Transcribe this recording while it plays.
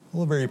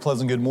Well, a very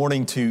pleasant good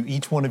morning to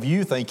each one of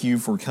you. Thank you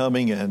for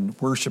coming and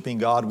worshiping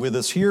God with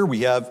us here.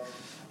 We have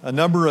a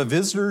number of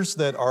visitors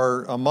that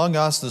are among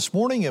us this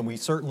morning, and we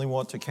certainly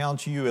want to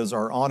count you as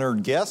our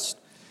honored guest.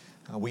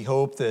 We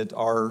hope that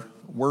our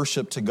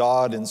worship to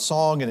God in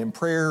song and in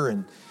prayer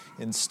and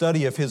in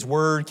study of His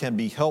Word can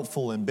be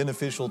helpful and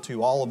beneficial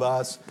to all of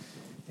us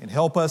and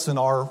help us in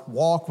our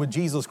walk with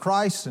Jesus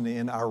Christ and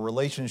in our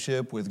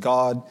relationship with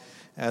God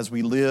as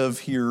we live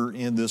here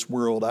in this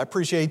world. I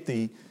appreciate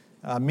the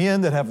men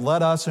that have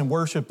led us in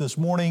worship this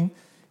morning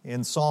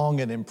in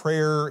song and in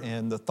prayer,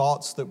 and the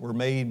thoughts that were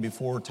made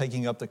before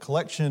taking up the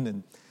collection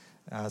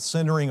and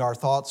centering our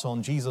thoughts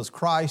on Jesus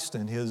Christ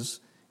and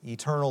His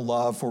eternal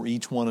love for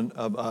each one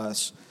of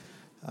us.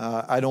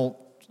 I don't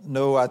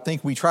know, I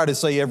think we try to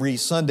say every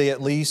Sunday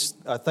at least,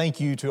 thank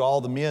you to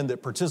all the men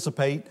that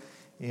participate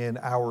in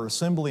our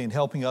assembly and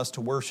helping us to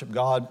worship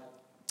God.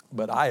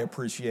 But I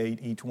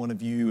appreciate each one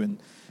of you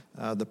and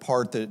the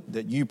part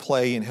that you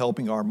play in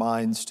helping our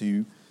minds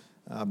to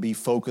be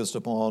focused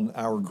upon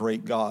our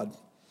great God.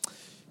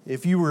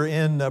 If you were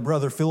in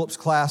Brother Philip's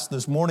class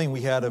this morning,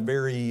 we had a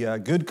very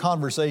good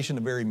conversation,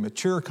 a very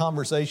mature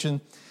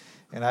conversation.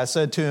 And I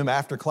said to him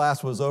after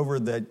class was over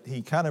that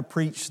he kind of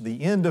preached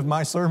the end of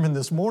my sermon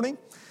this morning.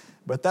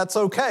 But that's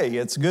okay.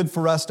 It's good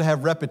for us to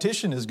have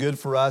repetition. It's good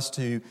for us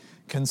to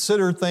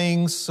consider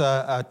things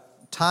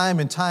time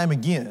and time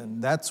again.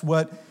 That's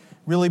what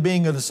really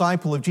being a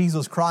disciple of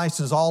Jesus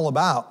Christ is all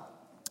about.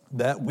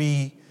 That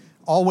we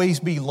always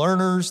be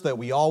learners, that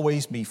we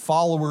always be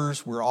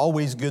followers. We're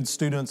always good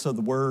students of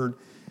the Word.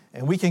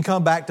 And we can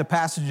come back to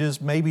passages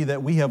maybe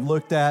that we have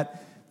looked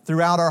at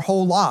throughout our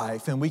whole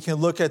life, and we can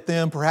look at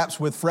them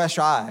perhaps with fresh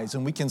eyes,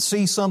 and we can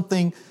see some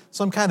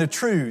kind of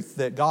truth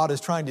that God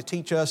is trying to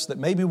teach us that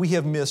maybe we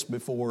have missed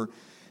before,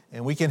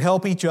 and we can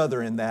help each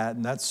other in that.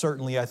 And that's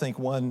certainly, I think,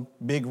 one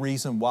big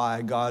reason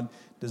why God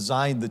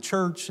designed the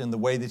church in the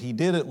way that He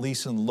did, at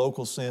least in the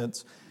local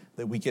sense,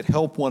 that we could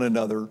help one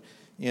another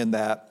in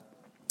that.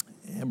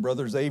 And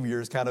Brother Xavier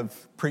has kind of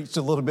preached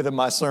a little bit of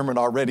my sermon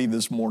already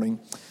this morning,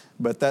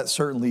 but that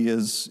certainly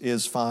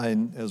is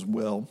fine as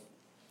well.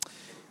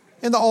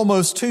 In the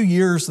almost 2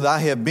 years that I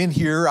have been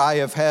here, I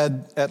have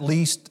had at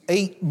least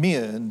 8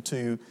 men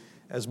to,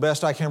 as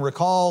best I can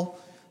recall,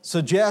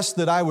 suggest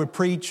that I would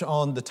preach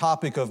on the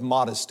topic of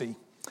modesty.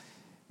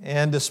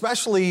 And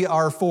especially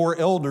our 4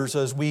 elders,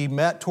 as we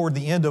met toward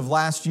the end of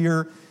last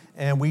year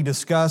and we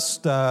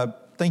discussed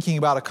thinking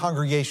about a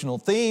congregational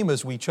theme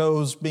as we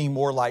chose being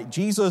more like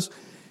Jesus,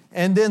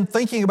 and then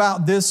thinking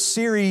about this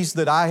series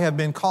that I have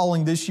been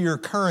calling this year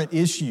Current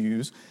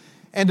Issues,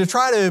 and to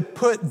try to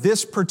put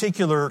this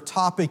particular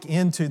topic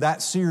into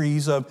that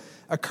series of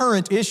a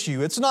current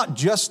issue. It's not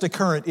just a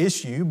current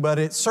issue, but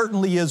it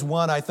certainly is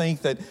one I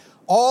think that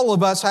all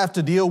of us have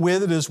to deal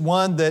with. It is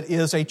one that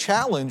is a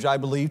challenge, I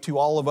believe, to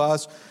all of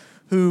us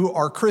who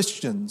are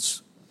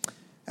Christians.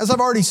 As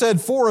I've already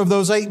said, 4 of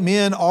those 8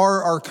 men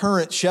are our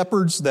current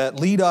shepherds that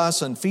lead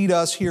us and feed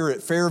us here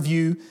at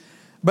Fairview.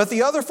 But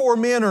the other 4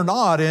 men are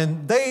not,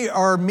 and they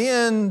are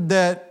men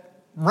that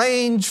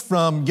range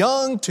from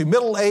young to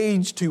middle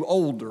age to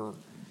older.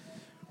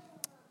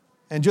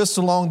 And just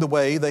along the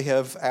way, they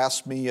have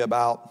asked me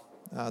about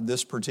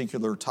this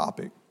particular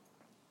topic.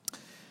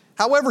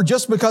 However,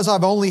 just because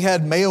I've only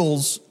had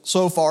males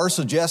so far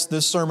suggest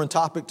this sermon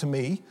topic to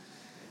me,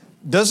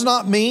 does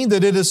not mean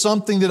that it is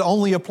something that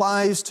only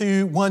applies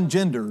to one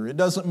gender. It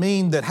doesn't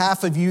mean that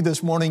half of you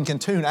this morning can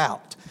tune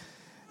out.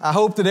 I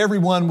hope that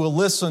everyone will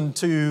listen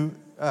to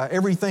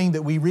everything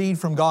that we read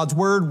from God's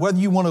Word. Whether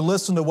you want to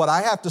listen to what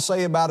I have to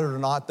say about it or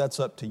not, that's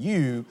up to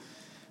you.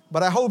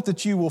 But I hope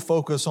that you will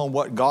focus on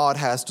what God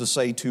has to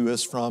say to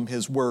us from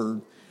His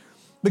Word.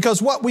 Because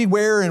what we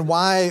wear and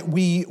why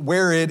we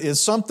wear it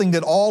is something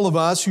that all of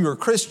us who are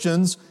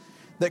Christians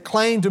that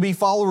claim to be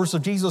followers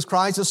of Jesus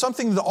Christ is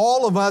something that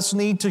all of us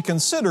need to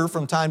consider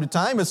from time to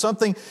time. It's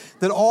something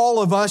that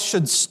all of us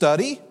should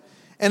study,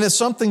 and it's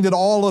something that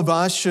all of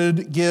us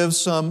should give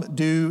some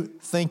due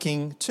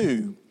thinking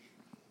to.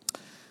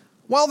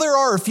 While there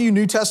are a few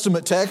New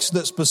Testament texts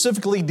that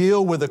specifically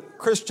deal with a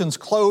Christian's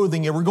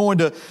clothing, and we're going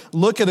to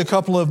look at a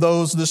couple of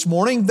those this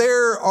morning,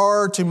 there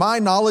are, to my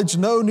knowledge,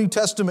 no New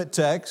Testament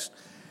texts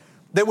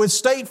that would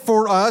state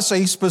for us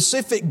a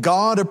specific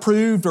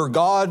God-approved or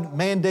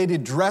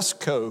God-mandated dress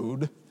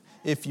code,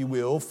 if you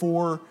will,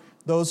 for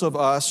those of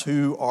us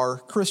who are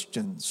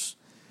Christians.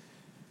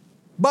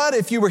 But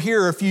if you were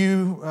here a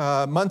few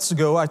months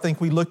ago, I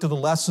think we looked at a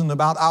lesson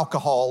about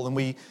alcohol, and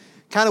we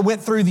kind of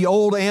went through the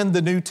Old and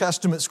the New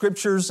Testament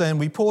scriptures, and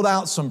we pulled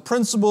out some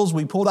principles,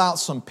 we pulled out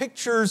some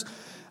pictures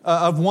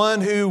of one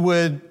who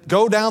would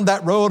go down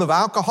that road of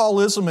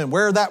alcoholism and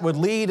where that would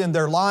lead in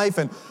their life,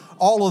 and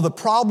all of the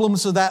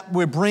problems that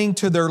would bring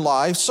to their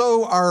life.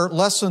 So our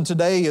lesson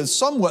today is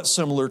somewhat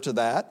similar to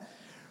that.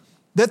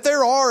 That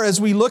there are,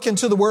 as we look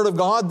into the Word of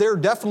God, there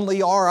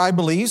definitely are, I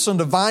believe, some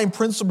divine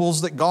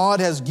principles that God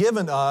has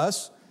given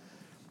us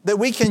that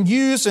we can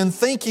use in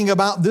thinking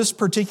about this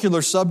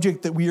particular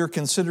subject that we are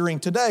considering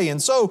today.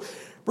 And so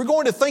We're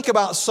going to think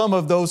about some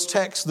of those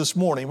texts this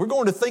morning. We're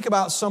going to think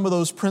about some of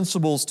those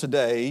principles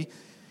today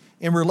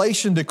in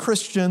relation to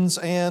Christians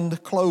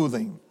and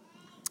clothing.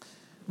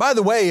 By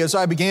the way, as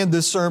I began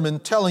this sermon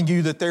telling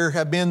you that there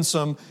have been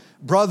some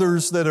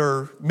brothers that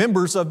are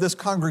members of this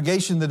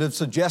congregation that have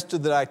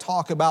suggested that I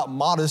talk about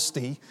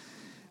modesty.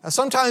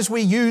 Sometimes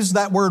we use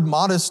that word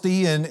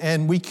modesty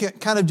and we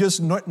kind of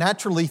just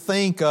naturally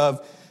think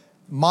of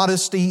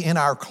modesty in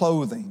our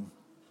clothing.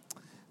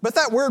 But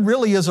that word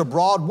really is a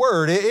broad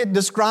word. It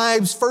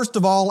describes, first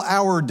of all,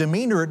 our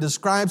demeanor. It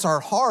describes our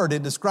heart.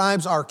 It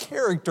describes our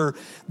character,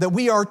 that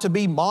we are to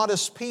be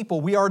modest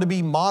people. We are to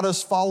be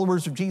modest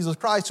followers of Jesus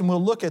Christ, and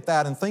we'll look at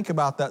that and think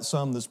about that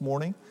some this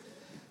morning.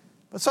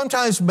 But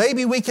sometimes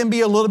maybe we can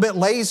be a little bit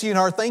lazy in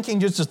our thinking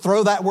just to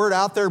throw that word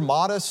out there,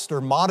 modest or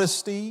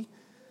modesty,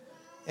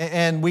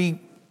 and we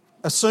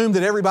assume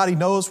that everybody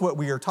knows what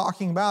we are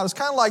talking about. It's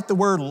kind of like the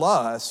word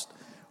lust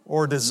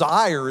or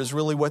desire is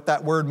really what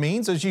that word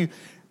means. As you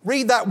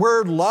read that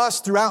word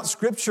lust throughout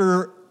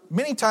Scripture,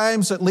 many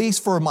times, at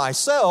least for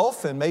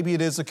myself, and maybe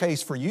it is the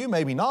case for you,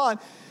 maybe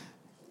not,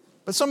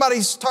 but somebody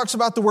talks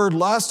about the word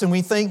lust and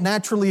we think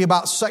naturally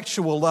about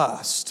sexual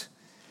lust.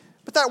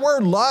 But that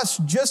word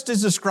lust just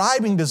is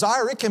describing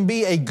desire. It can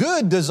be a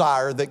good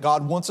desire that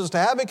God wants us to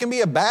have. It can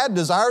be a bad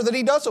desire that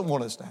He doesn't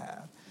want us to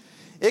have.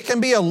 It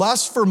can be a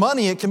lust for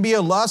money. It can be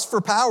a lust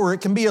for power. It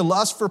can be a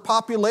lust for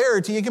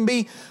popularity. It can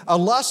be a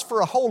lust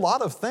for a whole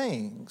lot of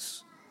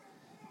things.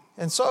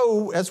 And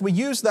so, as we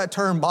use that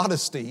term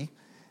modesty,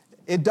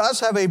 it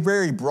does have a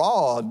very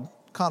broad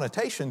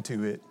connotation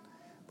to it.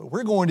 But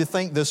we're going to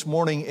think this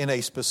morning in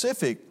a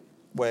specific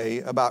way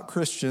about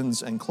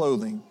Christians and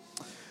clothing.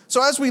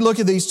 So as we look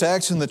at these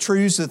texts and the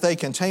truths that they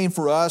contain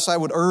for us, I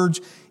would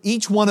urge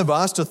each one of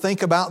us to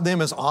think about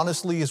them as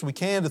honestly as we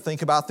can, to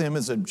think about them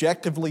as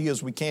objectively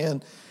as we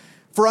can,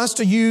 for us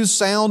to use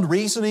sound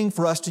reasoning,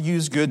 for us to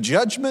use good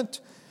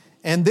judgment,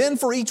 and then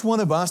for each one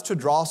of us to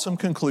draw some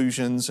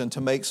conclusions and to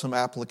make some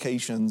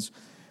applications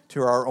to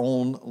our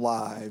own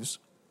lives.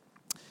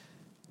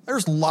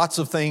 There's lots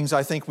of things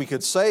I think we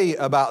could say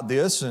about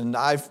this, and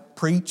I've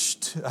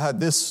preached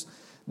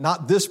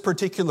not this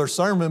particular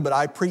sermon, but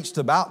I preached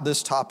about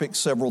this topic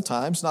several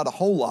times, not a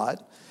whole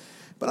lot.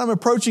 But I'm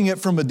approaching it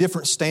from a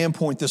different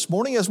standpoint this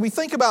morning as we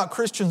think about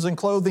Christians and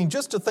clothing,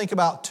 just to think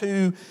about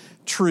two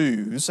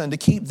truths and to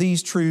keep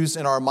these truths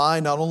in our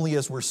mind, not only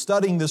as we're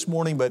studying this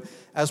morning, but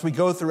as we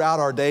go throughout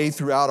our day,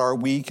 throughout our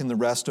week, and the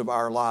rest of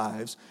our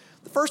lives.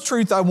 The first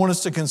truth I want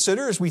us to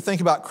consider as we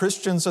think about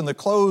Christians and the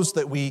clothes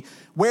that we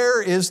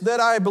wear is that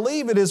I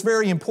believe it is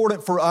very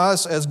important for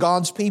us as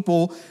God's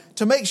people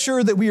to make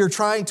sure that we are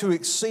trying to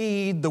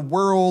exceed the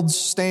world's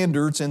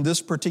standards in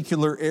this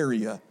particular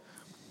area.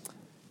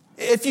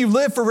 If you've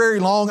lived for very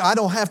long, I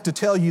don't have to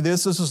tell you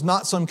this. This is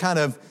not some kind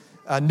of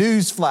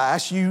news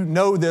flash. You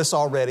know this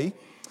already.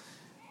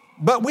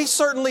 But we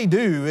certainly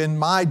do, in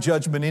my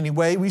judgment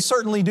anyway, we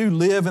certainly do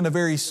live in a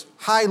very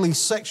highly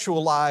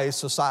sexualized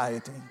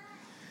society,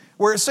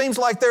 where it seems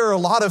like there are a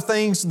lot of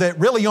things that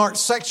really aren't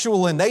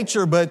sexual in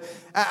nature, but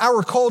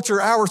our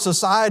culture, our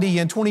society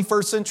in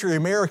 21st century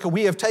America,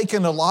 we have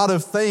taken a lot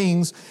of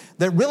things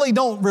that really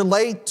don't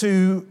relate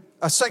to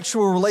a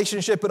sexual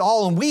relationship at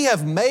all, and we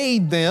have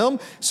made them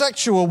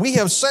sexual. We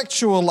have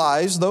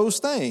sexualized those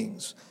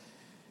things.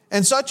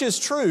 And such is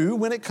true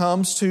when it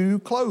comes to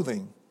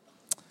clothing.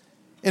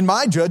 In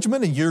my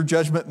judgment, and your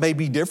judgment may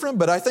be different,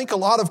 but I think a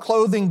lot of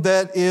clothing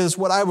that is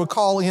what I would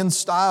call in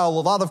style,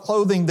 a lot of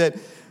clothing that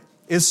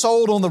is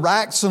sold on the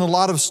racks in a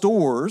lot of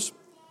stores,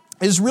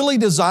 is really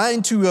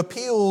designed to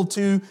appeal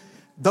to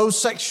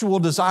those sexual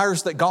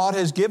desires that God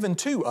has given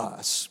to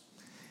us.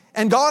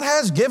 And God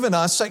has given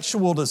us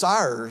sexual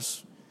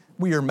desires.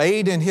 We are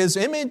made in His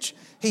image.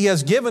 He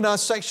has given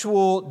us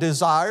sexual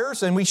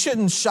desires, and we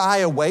shouldn't shy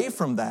away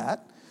from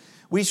that.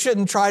 We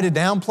shouldn't try to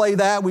downplay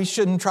that. We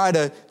shouldn't try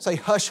to say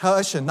hush,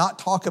 hush and not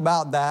talk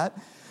about that.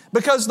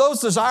 Because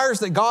those desires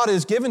that God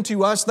has given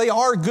to us, they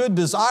are good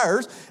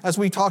desires. As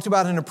we talked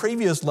about in a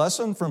previous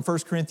lesson from 1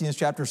 Corinthians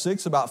chapter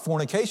 6 about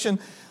fornication,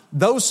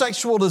 those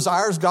sexual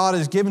desires God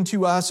has given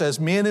to us as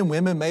men and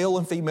women, male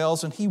and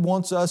females, and He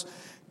wants us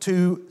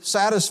to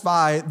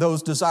satisfy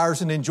those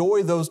desires and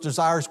enjoy those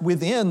desires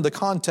within the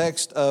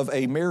context of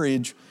a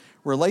marriage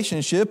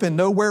relationship and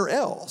nowhere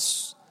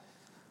else.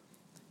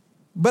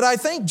 But I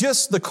think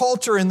just the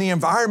culture and the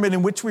environment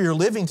in which we are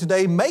living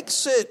today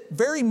makes it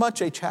very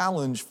much a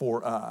challenge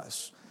for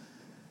us.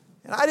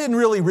 And I didn't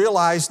really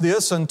realize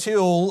this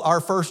until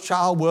our first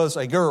child was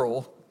a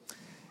girl.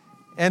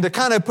 And to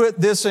kind of put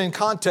this in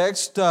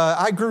context,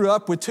 I grew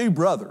up with two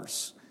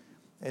brothers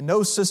and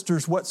no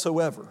sisters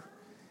whatsoever.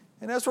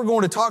 And as we're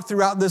going to talk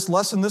throughout this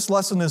lesson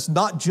is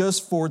not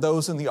just for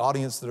those in the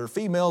audience that are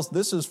females.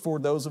 This is for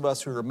those of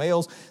us who are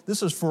males.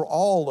 This is for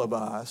all of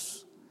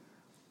us.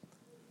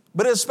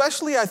 But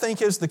especially, I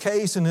think, is the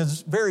case and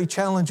is very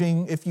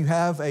challenging if you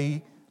have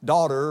a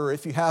daughter or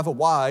if you have a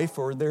wife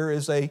or there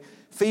is a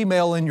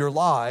female in your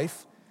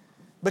life,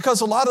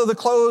 because a lot of the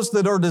clothes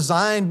that are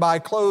designed by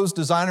clothes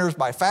designers,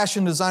 by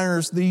fashion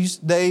designers these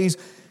days,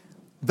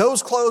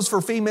 those clothes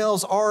for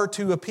females are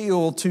to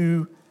appeal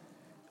to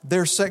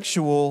their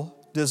sexual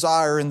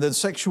desire and the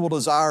sexual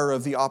desire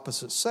of the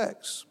opposite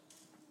sex.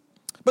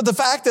 But the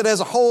fact that as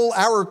a whole,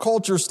 our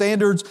culture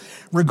standards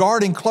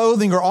regarding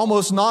clothing are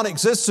almost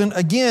non-existent,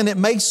 again, it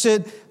makes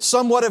it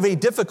somewhat of a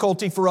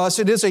difficulty for us.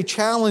 It is a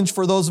challenge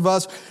for those of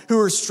us who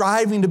are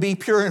striving to be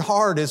pure in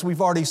heart, as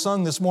we've already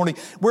sung this morning.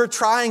 We're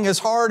trying as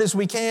hard as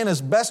we can,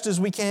 as best as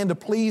we can, to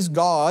please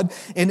God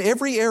in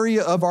every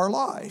area of our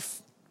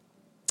life.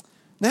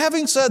 Now,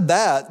 having said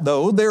that,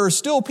 though, there are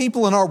still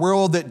people in our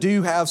world that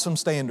do have some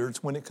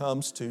standards when it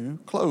comes to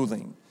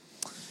clothing.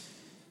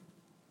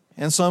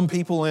 And some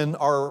people in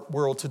our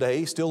world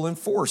today still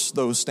enforce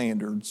those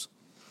standards.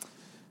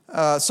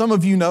 Some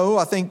of you know,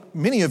 I think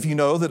many of you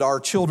know, that our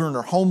children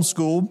are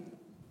homeschooled.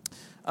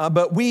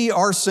 But we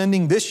are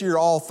sending this year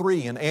all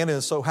three, and Anna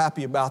is so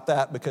happy about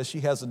that because she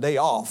has a day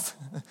off.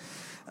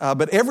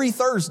 But every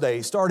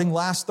Thursday, starting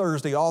last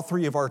Thursday, all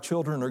three of our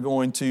children are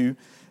going to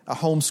a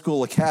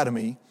homeschool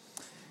academy.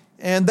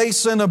 And they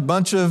send a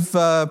bunch of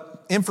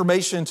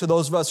information to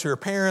those of us who are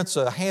parents,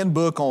 a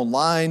handbook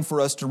online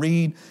for us to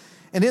read.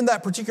 And in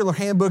that particular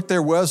handbook,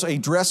 there was a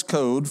dress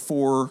code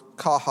for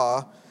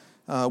Kaha,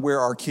 where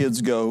our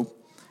kids go.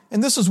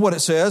 And this is what it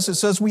says. It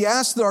says, we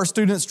ask that our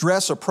students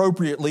dress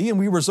appropriately, and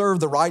we reserve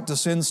the right to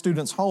send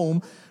students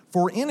home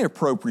for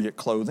inappropriate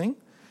clothing.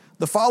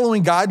 The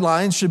following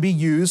guidelines should be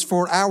used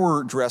for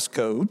our dress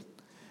code.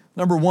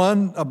 Number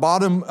one, the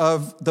bottom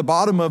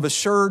of a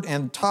shirt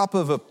and top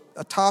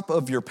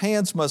of your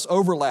pants must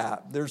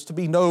overlap. There's to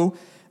be no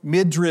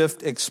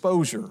midriff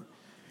exposure.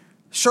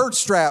 Shirt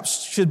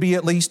straps should be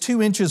at least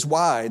 2 inches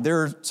wide.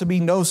 There are to be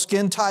no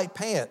skin-tight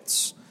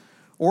pants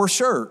or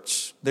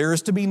shirts. There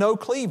is to be no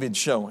cleavage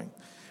showing.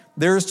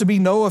 There is to be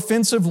no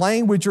offensive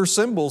language or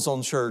symbols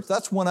on shirts.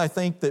 That's one I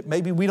think that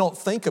maybe we don't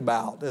think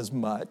about as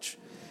much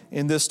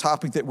in this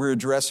topic that we're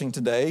addressing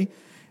today.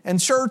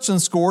 And shirts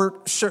and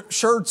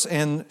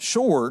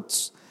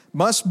shorts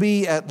must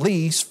be at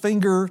least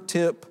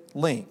fingertip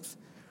length.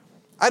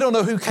 I don't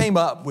know who came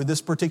up with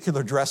this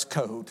particular dress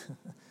code.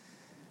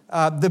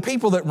 The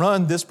people that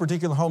run this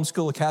particular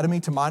homeschool academy,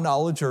 to my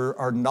knowledge,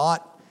 are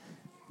not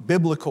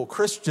biblical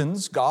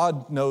Christians.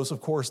 God knows,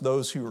 of course,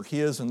 those who are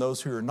His and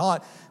those who are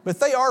not. But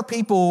they are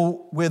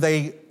people with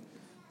an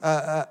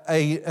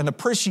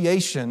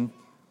appreciation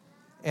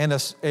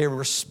and a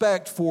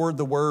respect for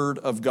the Word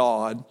of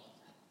God.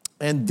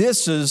 And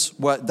this is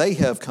what they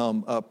have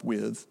come up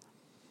with.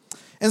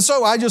 And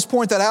so I just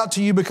point that out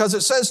to you because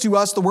it says to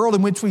us the world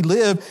in which we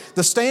live,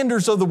 the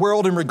standards of the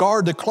world in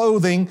regard to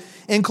clothing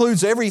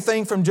includes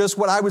everything from just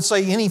what I would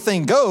say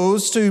anything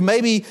goes to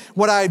maybe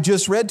what I've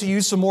just read to you,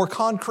 some more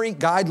concrete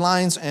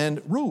guidelines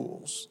and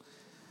rules.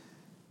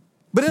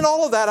 But in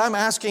all of that, I'm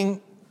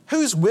asking,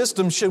 whose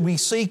wisdom should we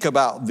seek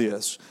about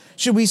this?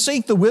 Should we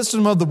seek the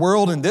wisdom of the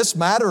world in this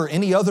matter or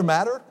any other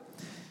matter?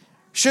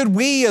 Should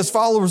we, as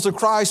followers of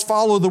Christ,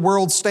 follow the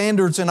world's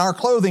standards in our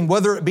clothing,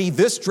 whether it be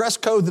this dress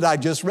code that I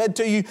just read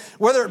to you,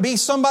 whether it be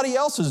somebody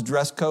else's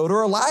dress code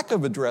or a lack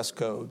of a dress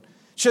code?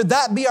 Should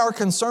that be our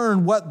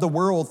concern, what the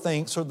world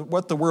thinks or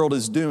what the world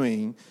is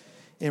doing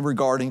in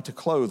regarding to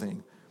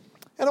clothing?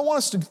 And I want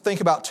us to think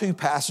about two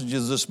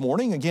passages this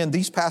morning. Again,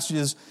 these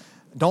passages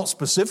don't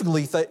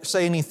specifically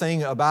say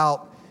anything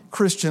about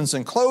Christians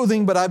and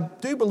clothing, but I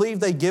do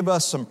believe they give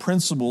us some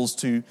principles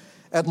to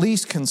at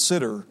least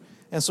consider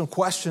and some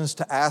questions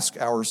to ask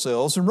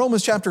ourselves. In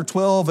Romans chapter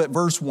 12 at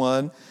verse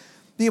 1,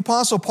 the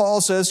Apostle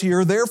Paul says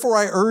here, therefore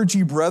I urge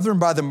you, brethren,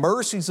 by the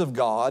mercies of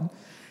God,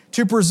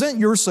 to present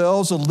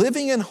yourselves a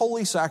living and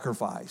holy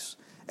sacrifice,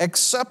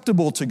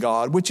 acceptable to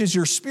God, which is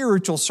your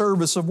spiritual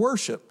service of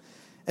worship.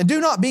 And do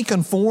not be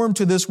conformed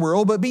to this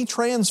world, but be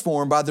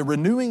transformed by the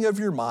renewing of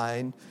your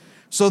mind,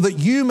 so that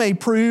you may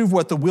prove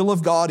what the will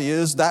of God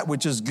is, that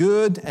which is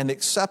good and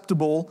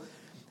acceptable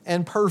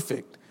and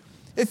perfect.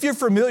 If you're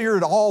familiar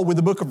at all with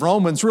the book of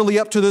Romans, really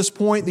up to this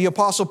point, the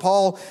Apostle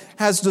Paul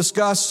has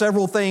discussed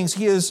several things.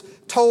 He has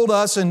told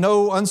us in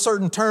no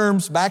uncertain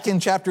terms back in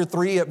chapter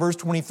 3 at verse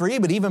 23,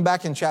 but even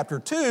back in chapter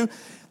 2,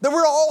 that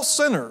we're all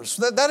sinners.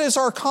 That is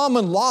our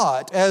common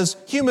lot as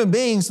human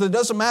beings. That it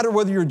doesn't matter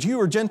whether you're Jew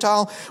or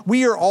Gentile,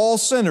 we are all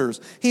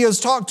sinners. He has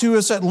talked to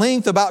us at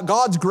length about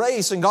God's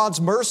grace and God's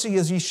mercy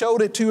as He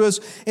showed it to us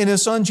in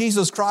His Son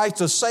Jesus Christ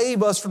to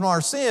save us from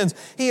our sins.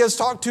 He has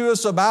talked to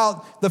us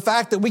about the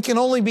fact that we can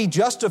only be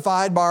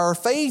justified by our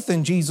faith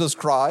in Jesus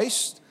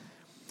Christ.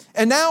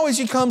 And now as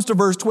He comes to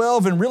verse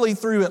 12 and really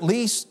through at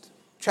least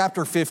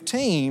chapter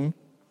 15,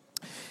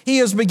 he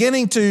is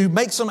beginning to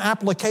make some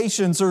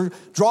applications or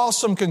draw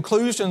some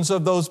conclusions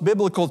of those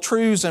biblical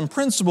truths and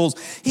principles.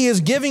 He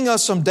is giving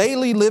us some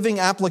daily living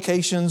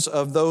applications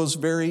of those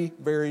very,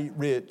 very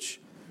rich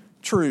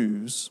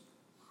truths.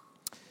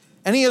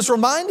 And he is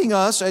reminding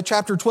us at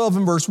chapter 12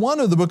 and verse 1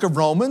 of the book of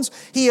Romans,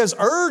 he is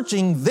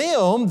urging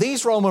them,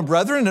 these Roman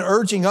brethren, and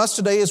urging us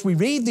today as we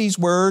read these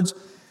words,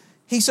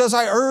 He says,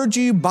 I urge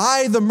you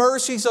by the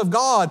mercies of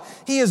God.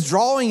 He is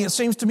drawing, it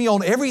seems to me,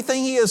 on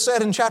everything he has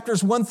said in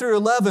chapters 1 through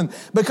 11,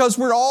 because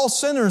we're all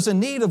sinners in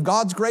need of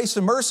God's grace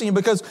and mercy, and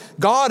because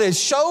God has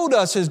showed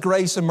us his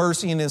grace and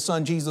mercy in his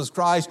Son, Jesus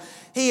Christ.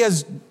 He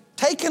has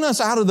taken us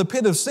out of the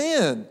pit of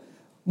sin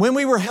when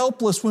we were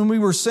helpless, when we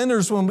were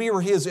sinners, when we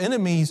were his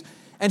enemies,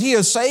 and he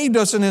has saved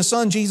us in his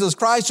Son, Jesus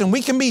Christ, and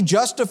we can be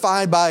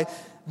justified by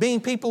being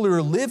people who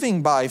are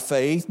living by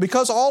faith.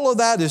 Because all of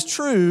that is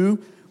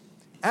true,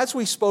 as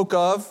we spoke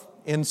of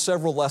in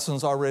several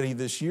lessons already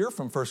this year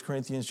from 1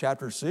 Corinthians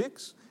chapter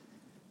 6,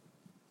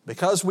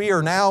 because we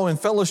are now in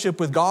fellowship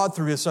with God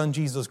through his Son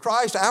Jesus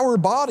Christ, our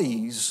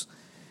bodies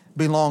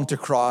belong to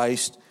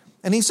Christ.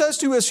 And he says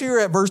to us here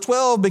at verse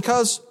 12,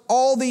 because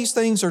all these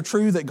things are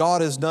true that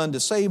God has done to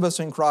save us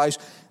in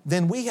Christ,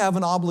 then we have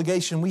an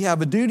obligation, we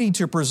have a duty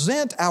to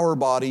present our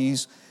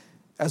bodies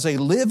as a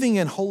living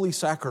and holy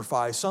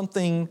sacrifice,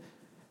 something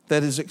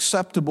that is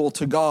acceptable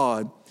to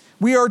God.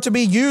 We are to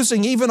be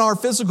using even our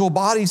physical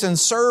bodies in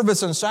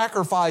service and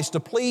sacrifice to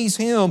please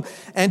him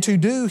and to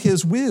do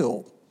his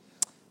will.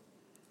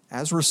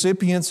 As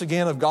recipients,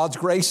 again, of God's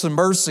grace and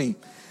mercy,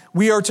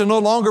 we are to no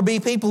longer be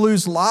people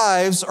whose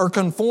lives are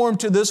conformed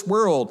to this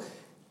world.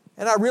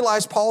 And I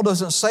realize Paul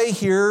doesn't say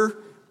here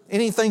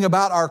anything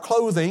about our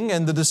clothing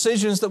and the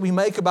decisions that we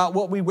make about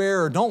what we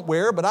wear or don't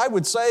wear, but I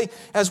would say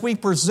as we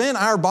present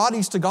our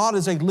bodies to God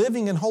as a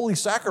living and holy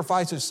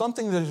sacrifice, as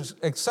something that is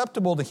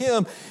acceptable to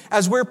him,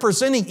 as we're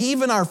presenting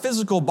even our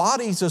physical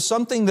bodies as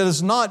something that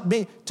is not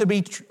to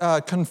be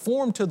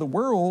conformed to the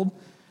world,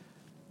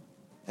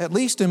 at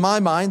least in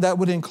my mind, that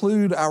would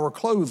include our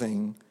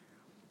clothing.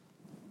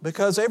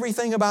 Because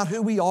everything about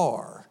who we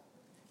are,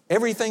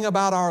 everything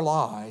about our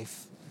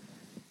life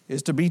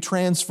is to be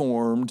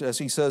transformed, as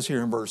he says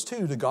here in verse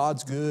 2, to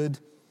God's good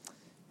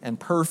and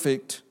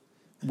perfect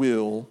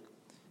will.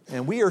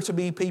 And we are to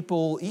be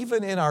people,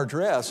 even in our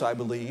dress, I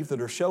believe, that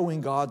are showing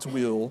God's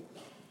will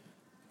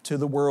to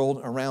the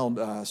world around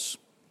us.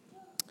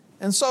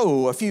 And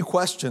so, a few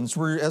questions.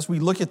 As we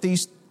look at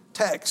these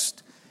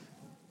texts,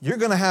 you're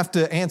going to have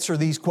to answer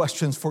these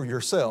questions for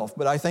yourself,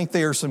 but I think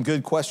they are some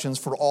good questions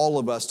for all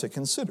of us to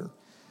consider.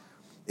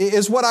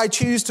 Is what I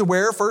choose to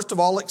wear, first of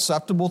all,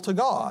 acceptable to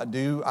God?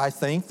 Do I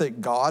think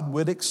that God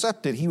would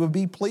accept it? He would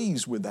be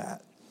pleased with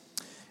that.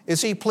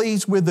 Is he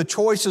pleased with the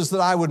choices that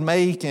I would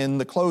make in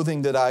the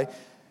clothing that I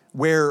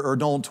wear or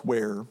don't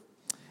wear?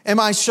 Am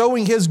I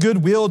showing his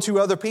goodwill to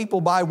other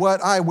people by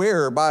what I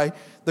wear, by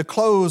the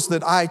clothes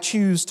that I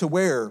choose to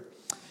wear?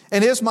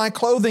 And is my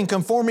clothing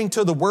conforming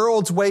to the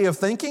world's way of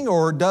thinking,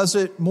 or does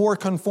it more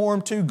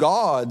conform to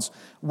God's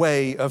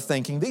way of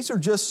thinking? These are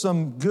just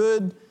some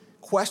good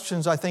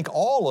questions I think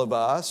all of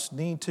us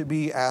need to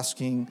be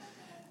asking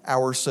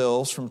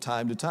ourselves from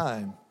time to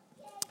time.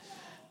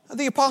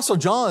 The Apostle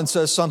John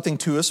says something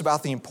to us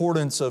about the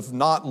importance of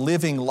not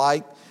living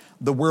like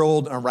the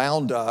world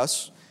around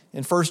us.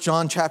 In 1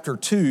 John chapter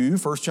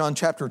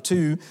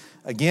 2,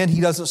 again, he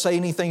doesn't say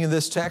anything in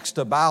this text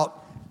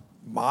about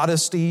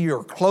modesty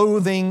or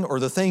clothing or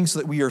the things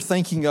that we are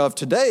thinking of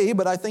today,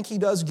 but I think he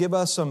does give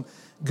us some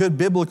good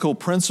biblical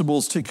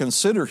principles to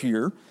consider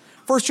here.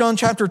 1 John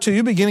chapter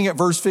 2, beginning at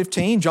verse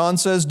 15, John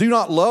says, "Do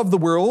not love the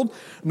world,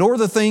 nor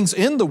the things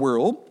in the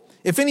world.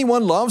 If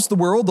anyone loves the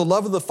world, the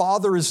love of the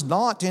Father is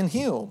not in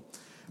him.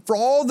 For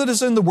all that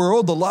is in the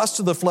world, the lust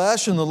of the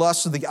flesh and the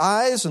lust of the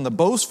eyes and the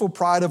boastful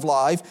pride of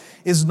life,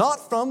 is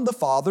not from the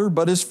Father,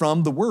 but is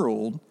from the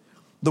world.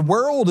 The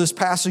world is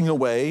passing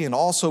away, and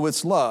also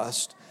its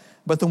lust,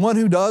 but the one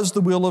who does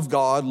the will of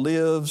God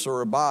lives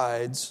or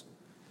abides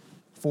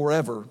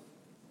forever."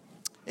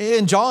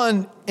 And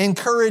John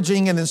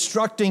encouraging and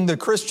instructing the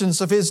Christians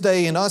of his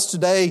day and us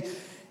today,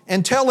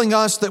 and telling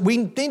us that we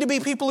need to be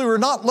people who are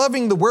not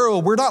loving the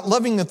world. We're not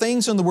loving the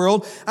things in the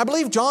world. I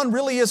believe John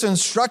really is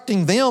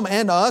instructing them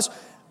and us.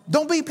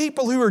 Don't be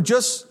people who are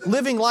just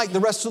living like the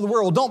rest of the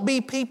world. Don't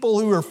be people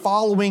who are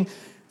following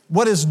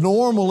what is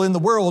normal in the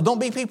world. Don't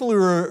be people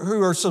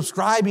who are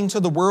subscribing to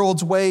the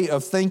world's way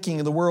of thinking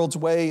and the world's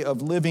way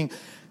of living.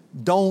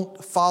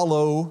 Don't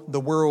follow the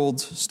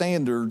world's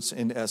standards,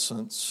 in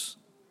essence.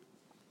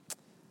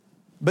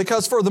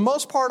 Because for the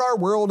most part, our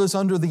world is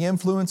under the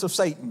influence of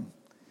Satan.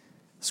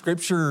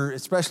 Scripture,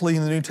 especially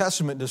in the New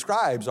Testament,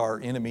 describes our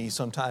enemy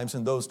sometimes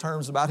in those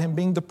terms, about him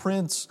being the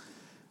prince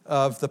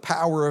of the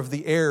power of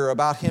the air,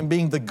 about him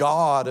being the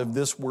god of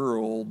this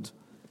world.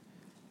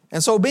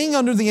 And so being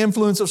under the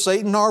influence of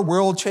Satan, our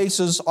world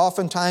chases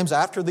oftentimes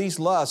after these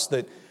lusts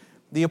that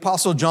the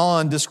Apostle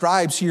John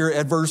describes here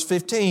at verse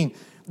 15,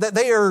 that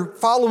they are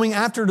following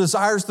after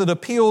desires that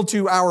appeal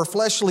to our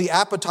fleshly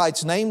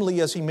appetites,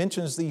 namely, as he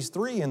mentions these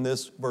three in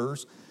this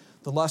verse,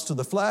 the lust of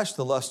the flesh,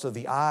 the lust of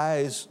the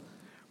eyes,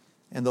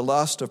 and the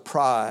lust of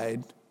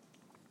pride.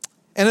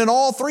 And in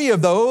all three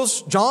of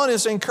those, John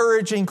is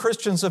encouraging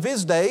Christians of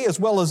his day, as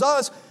well as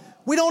us,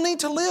 we don't need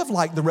to live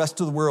like the rest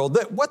of the world.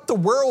 That what the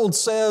world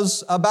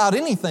says about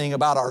anything,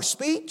 about our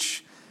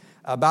speech,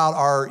 about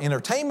our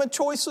entertainment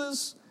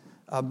choices,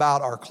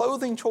 about our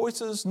clothing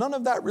choices, none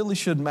of that really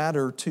should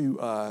matter to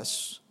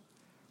us.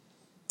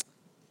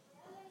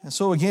 And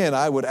so again,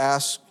 I would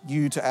ask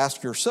you to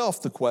ask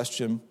yourself the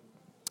question,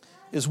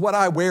 is what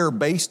I wear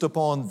based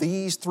upon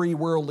these three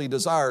worldly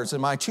desires?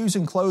 Am I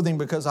choosing clothing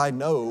because I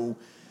know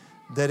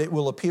that it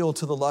will appeal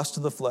to the lust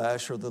of the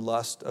flesh or the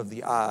lust of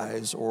the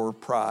eyes or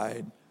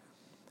pride?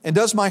 And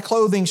does my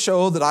clothing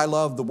show that I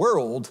love the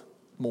world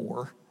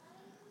more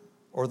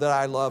or that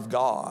I love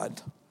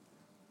God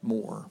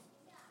more?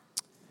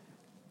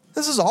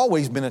 This has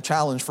always been a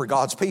challenge for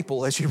God's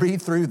people. As you read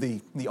through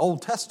the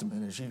Old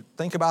Testament, as you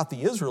think about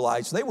the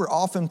Israelites, they were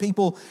often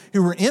people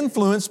who were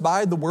influenced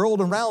by the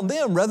world around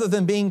them rather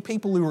than being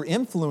people who were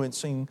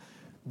influencing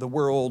the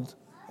world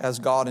as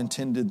God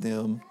intended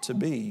them to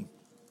be.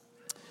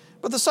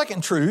 But the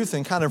second truth,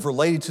 and kind of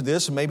related to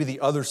this, and maybe the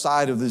other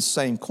side of this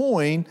same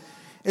coin,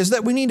 is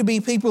that we need to be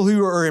people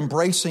who are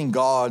embracing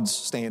God's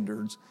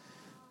standards.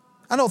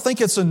 I don't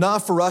think it's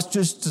enough for us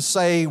just to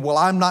say, well,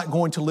 I'm not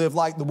going to live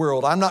like the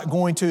world. I'm not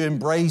going to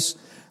embrace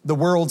the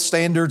world's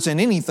standards in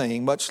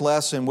anything, much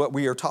less in what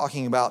we are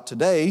talking about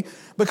today.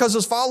 Because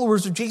as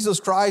followers of Jesus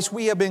Christ,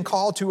 we have been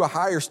called to a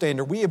higher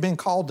standard. We have been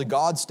called to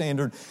God's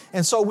standard.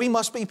 And so we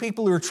must be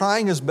people who are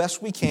trying as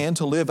best we can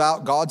to live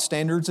out God's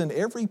standards in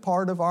every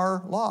part of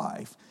our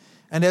life.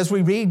 And as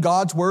we read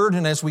God's Word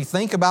and as we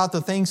think about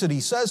the things that He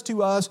says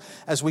to us,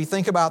 as we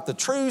think about the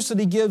truths that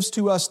He gives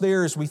to us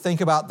there, as we think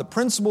about the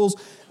principles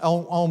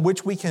on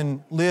which we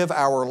can live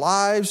our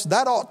lives,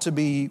 that ought to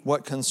be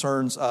what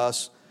concerns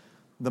us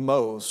the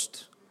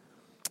most.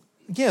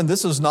 Again,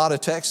 this is not a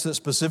text that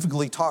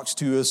specifically talks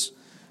to us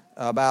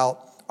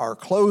about our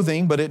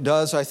clothing, but it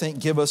does, I think,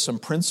 give us some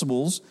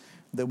principles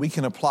that we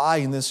can apply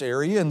in this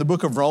area. In the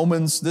book of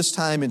Romans, this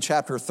time in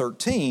chapter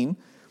 13,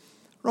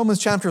 Romans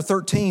chapter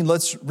 13,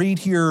 let's read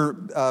here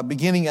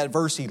beginning at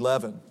verse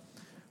 11.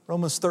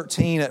 Romans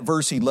 13 at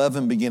verse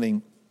 11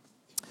 beginning.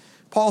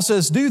 Paul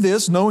says, "Do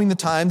this, knowing the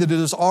time that it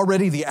is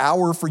already the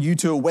hour for you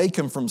to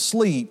awaken from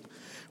sleep.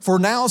 For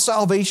now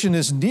salvation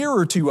is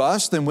nearer to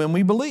us than when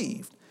we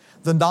believed.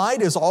 The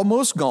night is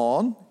almost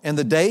gone, and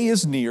the day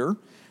is near.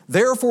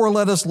 Therefore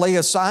let us lay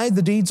aside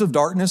the deeds of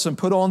darkness and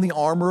put on the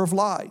armor of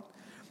light.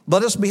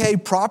 Let us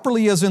behave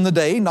properly as in the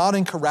day, not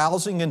in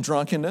carousing and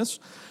drunkenness,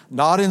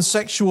 not in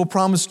sexual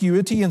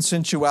promiscuity and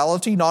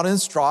sensuality, not in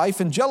strife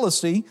and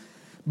jealousy,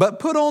 but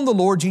put on the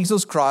Lord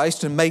Jesus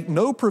Christ and make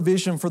no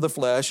provision for the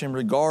flesh in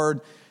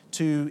regard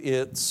to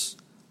its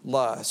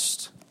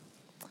lust."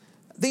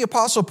 The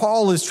Apostle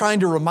Paul is trying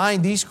to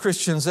remind these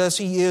Christians, as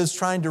he is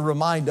trying to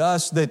remind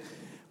us, that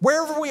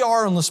wherever we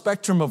are on the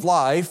spectrum of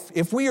life,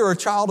 if we are a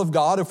child of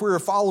God, if we're a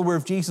follower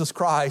of Jesus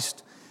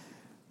Christ,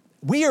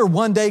 we are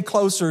one day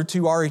closer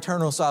to our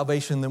eternal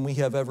salvation than we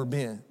have ever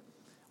been.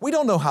 We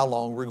don't know how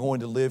long we're going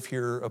to live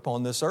here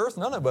upon this earth.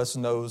 None of us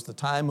knows the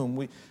time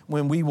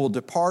when we will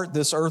depart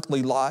this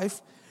earthly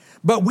life.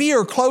 But we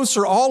are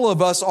closer, all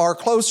of us are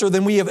closer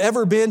than we have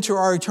ever been to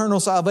our eternal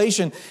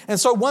salvation. And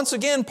so once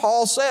again,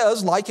 Paul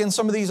says, like in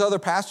some of these other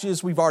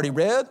passages we've already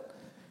read,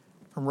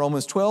 from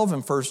Romans 12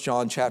 and 1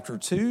 John chapter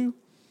 2,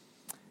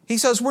 he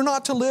says we're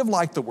not to live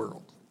like the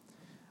world.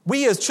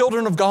 We as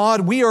children of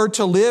God, we are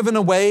to live in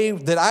a way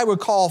that I would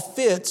call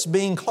fits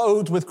being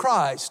clothed with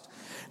Christ.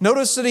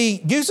 Notice that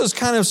he uses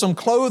kind of some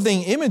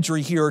clothing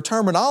imagery here, or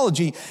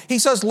terminology. He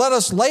says, let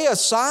us lay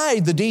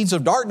aside the deeds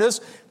of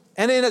darkness,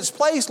 and in its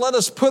place, let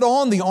us put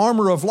on the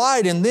armor of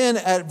light. And then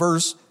at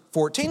verse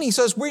 14, he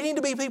says, we need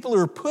to be people who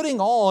are putting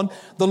on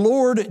the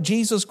Lord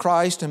Jesus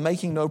Christ and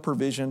making no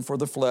provision for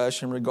the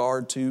flesh in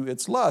regard to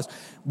its lust.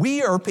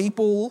 We are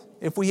people,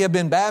 if we have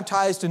been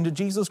baptized into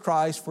Jesus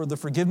Christ for the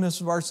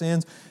forgiveness of our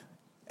sins,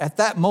 at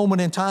that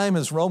moment in time,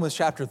 as Romans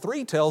chapter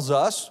 3 tells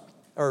us,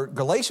 or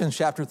Galatians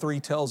chapter 3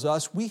 tells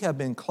us, we have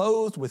been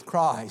clothed with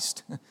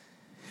Christ.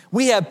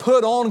 We have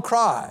put on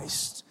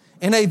Christ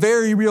in a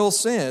very real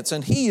sense,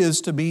 and He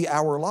is to be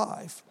our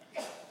life.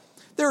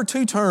 There are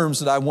two terms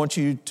that I want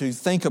you to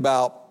think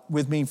about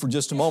with me for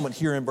just a moment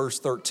here in verse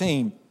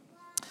 13.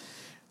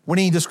 When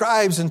he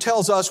describes and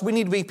tells us we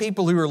need to be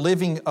people who are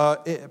living,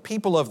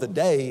 people of the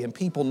day and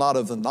people not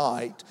of the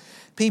night,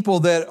 people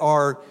that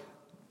are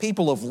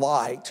people of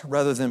light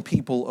rather than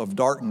people of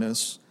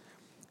darkness.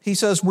 He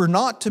says we're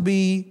not to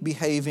be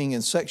behaving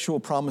in sexual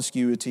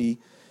promiscuity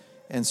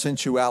and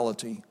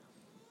sensuality.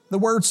 The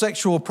word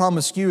sexual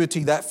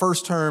promiscuity, that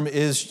first term,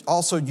 is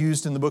also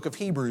used in the book of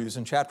Hebrews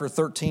in chapter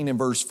 13 and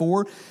verse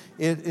 4.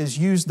 It is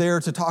used there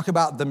to talk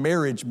about the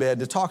marriage bed,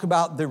 to talk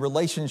about the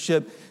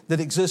relationship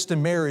that exists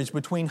in marriage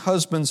between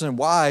husbands and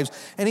wives.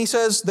 And he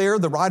says there,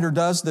 the writer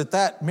does,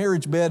 that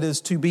marriage bed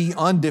is to be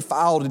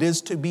undefiled. It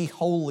is to be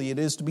holy. It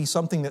is to be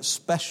something that's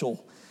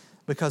special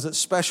because it's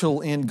special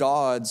in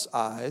God's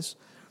eyes.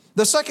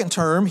 The second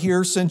term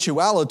here,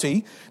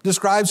 sensuality,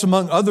 describes,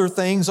 among other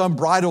things,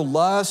 unbridled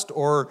lust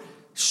or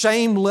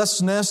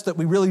shamelessness, that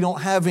we really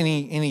don't have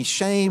any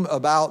shame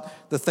about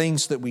the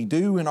things that we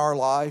do in our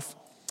life.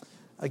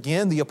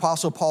 Again, the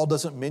Apostle Paul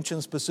doesn't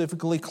mention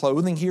specifically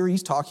clothing here.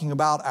 He's talking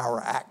about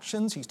our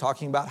actions. He's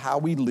talking about how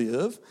we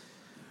live.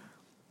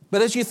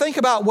 But as you think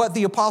about what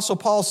the Apostle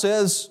Paul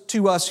says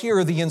to us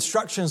here, the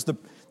instructions,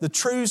 the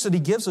truths that he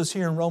gives us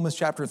here in Romans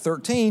chapter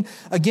 13,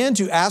 again,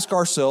 to ask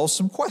ourselves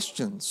some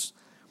questions.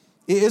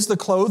 Is the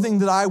clothing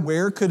that I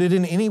wear, could it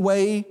in any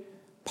way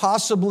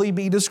possibly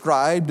be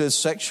described as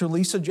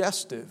sexually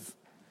suggestive?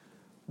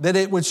 That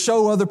it would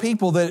show other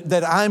people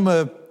that I'm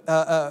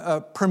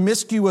a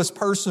promiscuous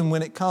person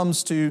when it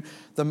comes to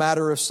the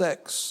matter of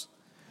sex?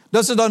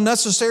 Does it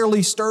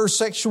unnecessarily stir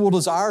sexual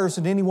desires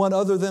in anyone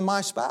other than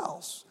my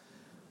spouse?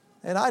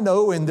 And I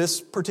know in this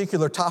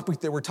particular topic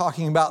that we're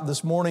talking about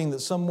this morning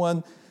that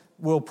someone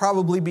will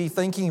probably be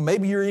thinking,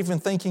 maybe you're even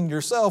thinking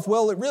yourself,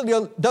 well, it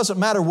really doesn't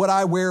matter what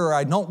I wear or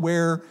I don't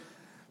wear,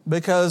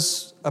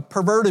 because a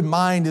perverted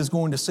mind is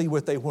going to see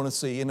what they want to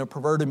see, and a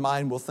perverted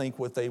mind will think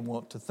what they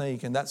want to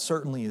think, and that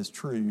certainly is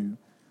true.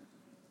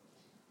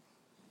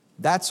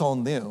 That's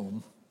on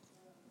them.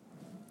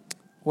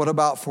 What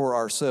about for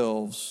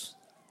ourselves?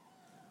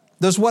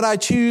 Does what I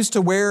choose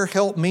to wear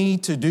help me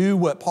to do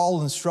what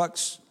Paul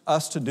instructs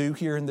us to do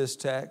here in this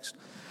text?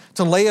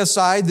 To lay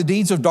aside the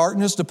deeds of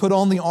darkness, to put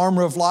on the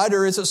armor of light,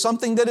 or is it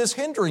something that is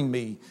hindering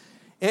me?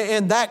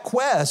 In that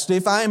quest,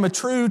 if I am a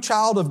true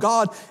child of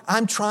God,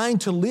 I'm trying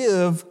to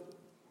live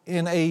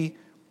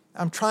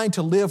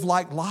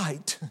like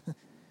light,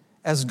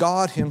 as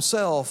God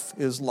Himself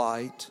is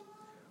light.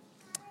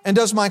 And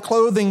does my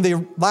clothing,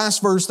 the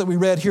last verse that we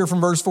read here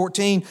from verse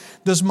 14,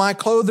 does my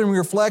clothing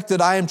reflect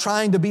that I am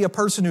trying to be a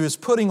person who is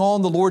putting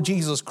on the Lord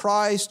Jesus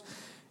Christ,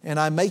 and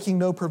I'm making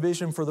no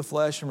provision for the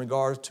flesh in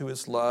regard to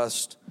its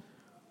lust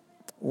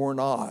or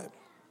not?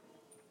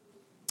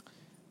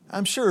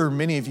 I'm sure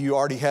many of you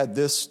already had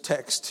this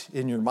text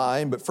in your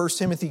mind, but 1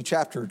 Timothy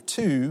chapter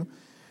 2,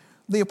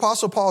 the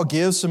Apostle Paul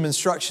gives some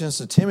instructions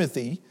to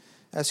Timothy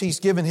as he's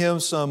given him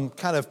some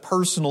kind of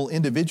personal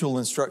individual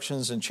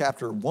instructions in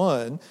chapter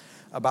 1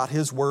 about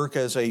his work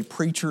as a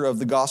preacher of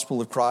the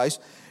gospel of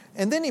Christ.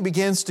 And then he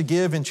begins to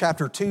give in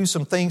chapter 2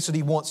 some things that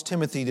he wants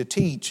Timothy to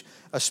teach,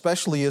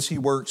 especially as he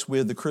works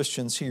with the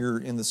Christians here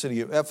in the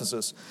city of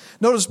Ephesus.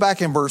 Notice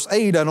back in verse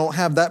 8, I don't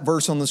have that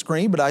verse on the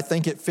screen, but I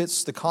think it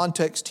fits the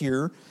context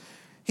here.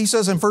 He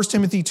says in 1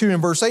 Timothy 2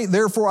 and verse 8,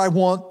 "Therefore I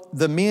want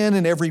the men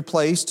in every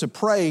place to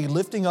pray,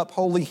 lifting up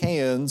holy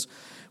hands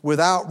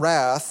without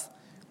wrath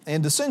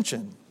and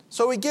dissension."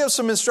 So he gives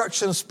some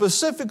instructions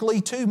specifically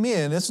to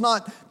men. It's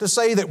not to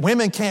say that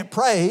women can't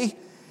pray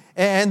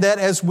and that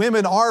as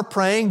women are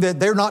praying that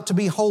they're not to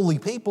be holy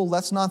people.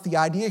 That's not the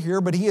idea here.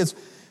 But he is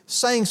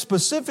saying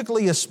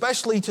specifically,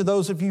 especially to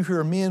those of you who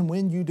are men,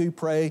 when you do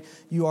pray,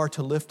 you are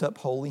to lift up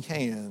holy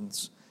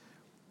hands.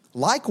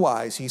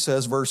 Likewise, he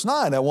says, verse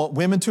 9, "I want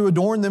women to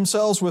adorn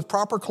themselves with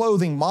proper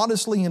clothing,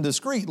 modestly and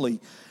discreetly,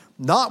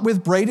 not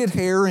with braided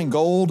hair and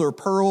gold or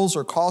pearls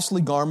or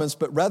costly garments,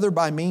 but rather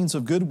by means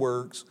of good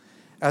works,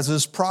 as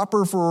is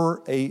proper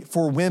for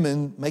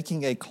women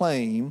making a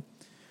claim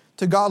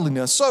to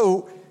godliness."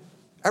 So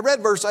I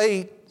read verse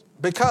 8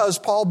 because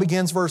Paul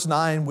begins verse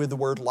 9 with the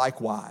word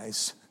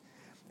likewise.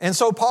 And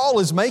so Paul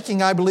is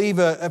making, I believe,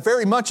 a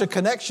very much a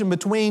connection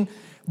between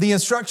the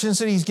instructions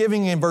that he's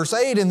giving in verse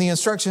 8 and the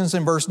instructions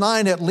in verse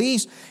 9, at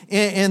least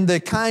in the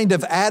kind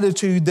of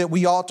attitude that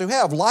we ought to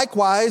have.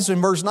 Likewise, in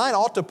verse 9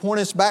 ought to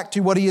point us back to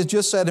what he has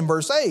just said in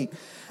verse 8.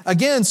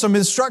 Again, some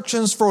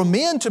instructions for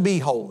men to be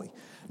holy.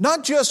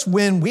 Not just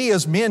when we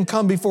as men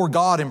come before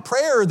God in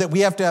prayer that we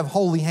have to have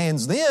holy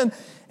hands then,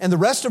 and the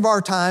rest of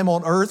our time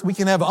on earth we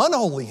can have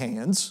unholy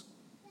hands.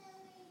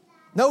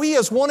 No, he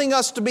is wanting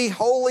us to be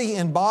holy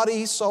in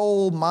body,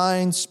 soul,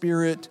 mind,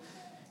 spirit,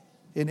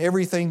 in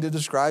everything that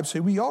describes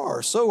who we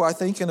are. So I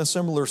think in a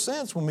similar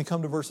sense, when we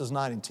come to verses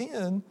 9 and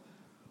 10,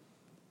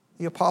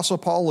 the Apostle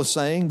Paul is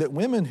saying that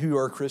women who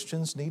are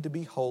Christians need to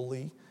be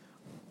holy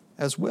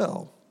as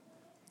well.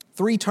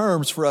 3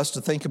 terms for us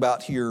to think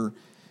about here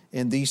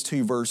in these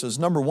 2 verses.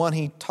 Number 1,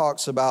 he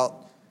talks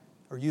about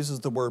or uses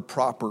the word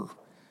proper.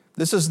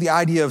 This is the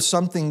idea of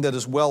something that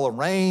is well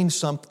arranged,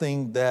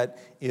 something that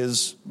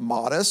is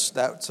modest.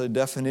 That's a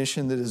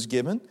definition that is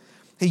given.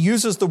 He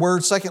uses the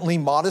word, secondly,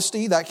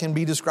 modesty. That can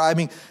be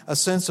describing a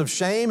sense of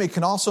shame. It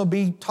can also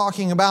be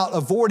talking about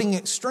avoiding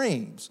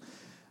extremes.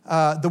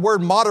 The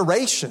word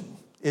moderation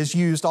is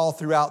used all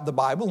throughout the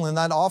Bible, and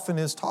that often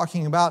is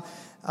talking about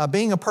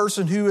being a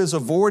person who is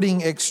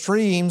avoiding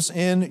extremes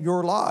in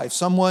your life.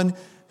 Someone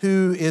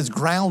who is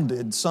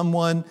grounded,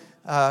 someone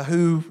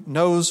who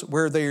knows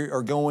where they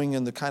are going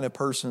and the kind of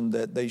person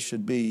that they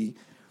should be.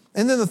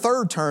 And then the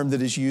third term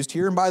that is used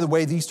here, and by the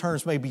way, these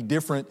terms may be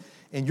different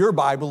in your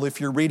Bible if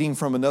you're reading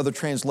from another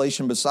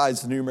translation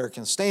besides the New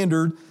American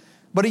Standard,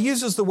 but he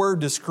uses the word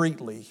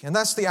discreetly. And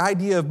that's the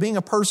idea of being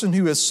a person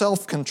who is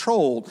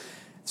self-controlled.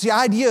 It's the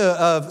idea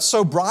of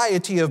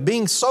sobriety, of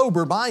being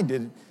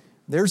sober-minded.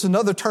 There's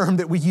another term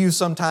that we use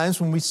sometimes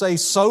when we say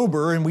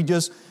sober, and we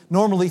just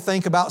normally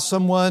think about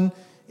someone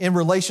in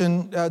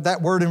relation,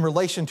 that word in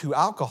relation to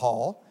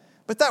alcohol.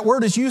 But that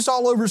word is used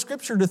all over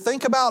Scripture to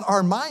think about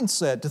our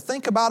mindset, to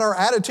think about our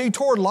attitude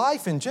toward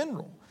life in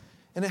general.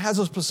 And it has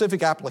a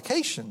specific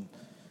application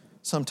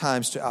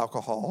sometimes to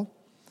alcohol.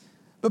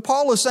 But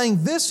Paul is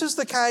saying this is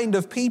the kind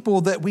of people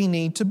that we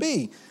need to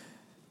be.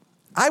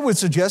 I would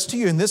suggest to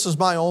you, and this is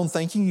my own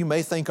thinking, you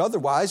may think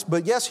otherwise,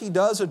 but yes, he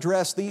does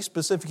address these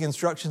specific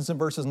instructions in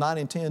verses 9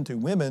 and 10 to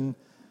women,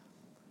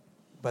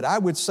 but I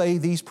would say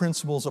these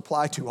principles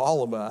apply to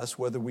all of us,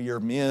 whether we are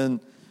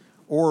men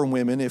or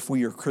women, if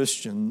we are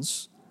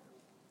Christians.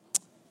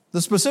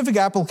 The specific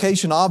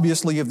application,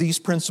 obviously, of these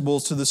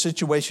principles to the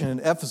situation in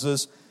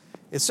Ephesus,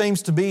 it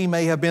seems to be,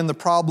 may have been the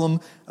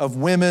problem of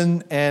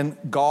women and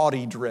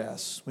gaudy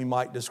dress. We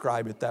might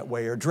describe it that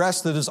way, or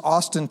dress that is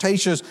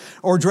ostentatious,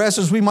 or dress,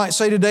 as we might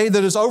say today,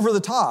 that is over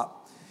the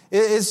top.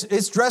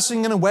 It's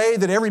dressing in a way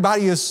that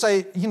everybody is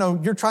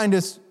you're trying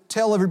to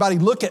tell everybody,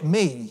 look at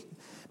me.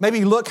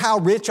 Maybe look how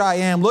rich I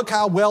am, look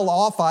how well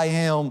off I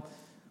am.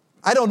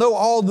 I don't know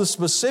all the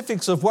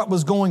specifics of what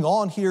was going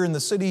on here in the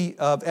city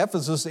of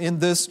Ephesus in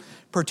this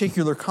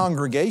particular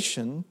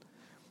congregation.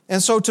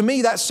 And so to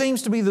me, that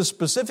seems to be the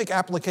specific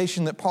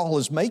application that Paul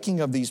is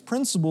making of these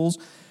principles.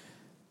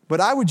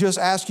 But I would just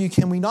ask you,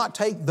 can we not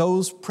take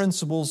those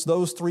principles,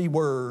 those three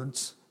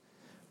words,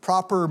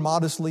 proper,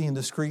 modestly, and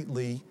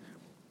discreetly,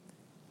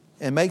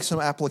 and make some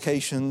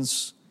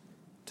applications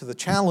to the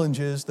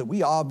challenges that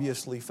we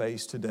obviously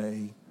face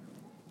today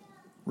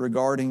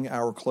regarding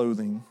our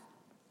clothing?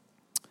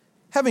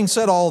 Having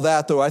said all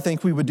that, though, I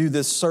think we would do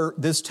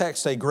this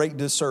text a great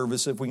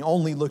disservice if we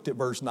only looked at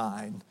verse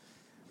 9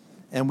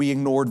 and we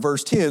ignored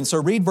verse 10. So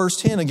read verse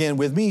 10 again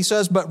with me. He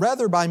says, "But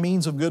rather by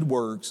means of good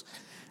works,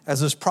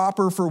 as is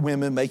proper for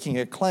women making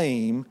a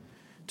claim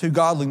to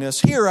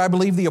godliness." Here, I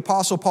believe the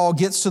Apostle Paul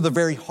gets to the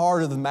very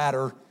heart of the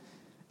matter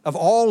of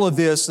all of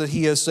this that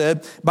he has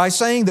said by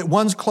saying that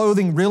one's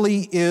clothing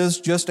really is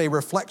just a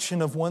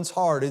reflection of one's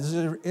heart. It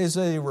is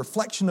a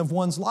reflection of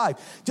one's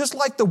life. Just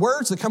like the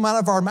words that come out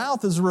of our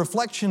mouth is a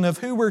reflection of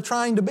who we're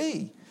trying to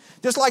be.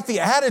 Just like the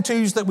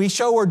attitudes that we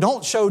show or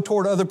don't show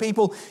toward other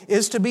people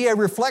is to be a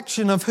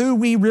reflection of who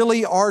we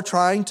really are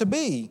trying to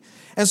be.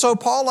 And so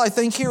Paul, I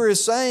think, here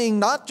is saying,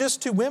 not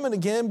just to women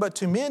again, but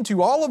to men,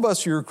 to all of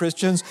us who are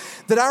Christians,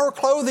 that our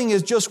clothing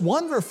is just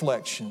one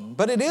reflection,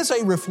 but it is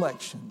a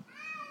reflection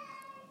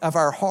of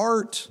our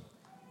heart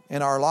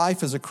and our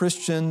life as a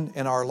Christian,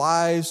 and our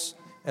lives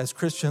as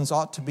Christians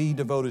ought to be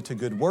devoted to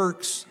good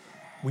works.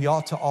 We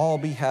ought to all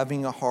be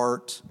having a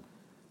heart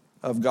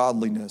of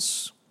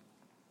godliness.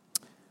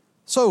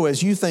 So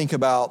as you think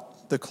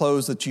about the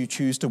clothes that you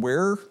choose to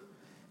wear,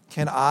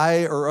 can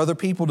I or other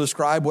people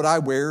describe what I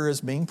wear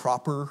as being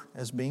proper,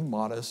 as being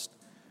modest,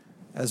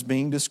 as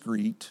being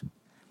discreet?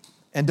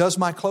 And does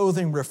my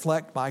clothing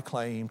reflect my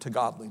claim to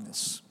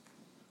godliness?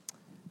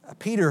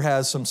 Peter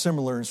has some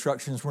similar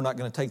instructions. We're not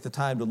going to take the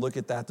time to look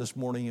at that this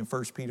morning in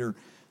 1 Peter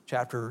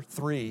chapter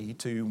 3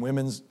 to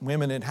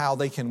women and how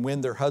they can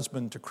win their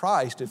husband to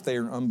Christ if they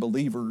are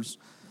unbelievers.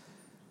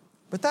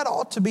 But that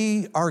ought to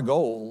be our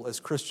goal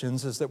as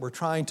Christians, is that we're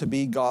trying to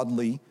be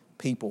godly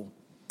people.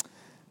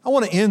 I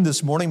want to end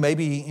this morning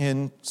maybe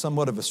in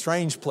somewhat of a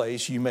strange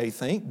place, you may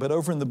think, but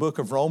over in the book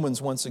of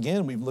Romans, once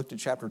again, we've looked at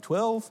chapter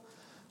 12,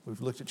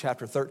 we've looked at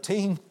chapter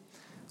 13,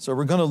 so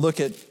we're going to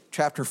look at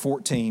chapter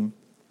 14.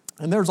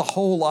 And there's a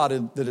whole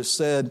lot that is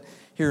said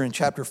here in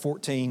chapter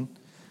 14.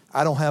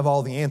 I don't have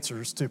all the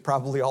answers to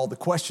probably all the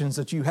questions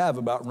that you have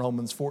about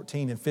Romans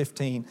 14 and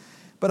 15,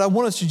 but I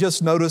want us to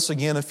just notice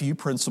again a few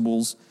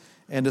principles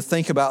and to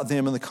think about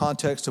them in the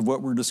context of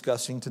what we're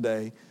discussing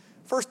today.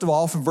 First of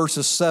all, from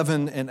verses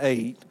 7 and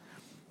 8,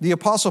 the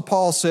Apostle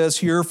Paul says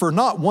here, "For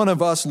not one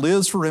of us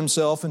lives for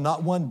himself, and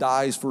not one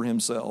dies for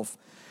himself.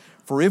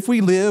 For if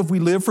we live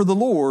for the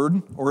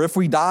Lord, or if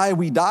we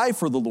die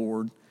for the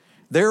Lord.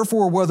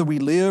 Therefore, whether we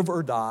live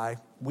or die,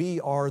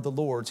 we are the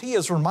Lord's." He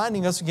is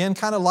reminding us again,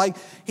 kind of like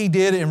he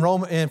did in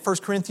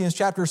 1 Corinthians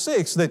chapter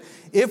 6, that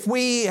if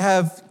we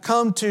have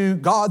come to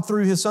God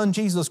through his Son,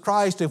 Jesus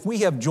Christ, if we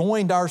have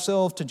joined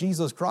ourselves to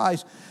Jesus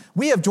Christ,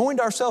 we have joined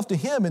ourselves to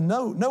him and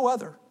no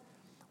other.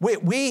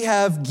 We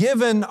have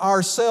given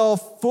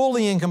ourselves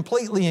fully and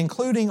completely,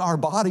 including our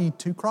body,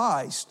 to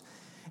Christ.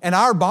 And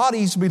our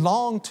bodies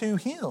belong to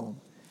him.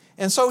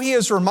 And so he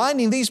is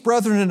reminding these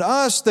brethren and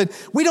us that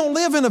we don't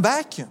live in a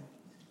vacuum,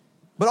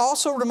 but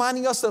also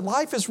reminding us that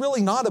life is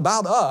really not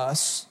about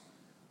us,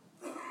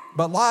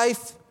 but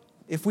life,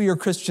 if we are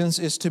Christians,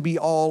 is to be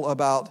all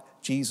about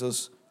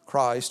Jesus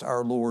Christ,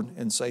 our Lord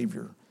and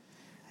Savior.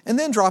 And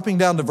then dropping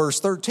down to verse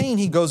 13,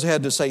 he goes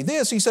ahead to say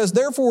this. He says,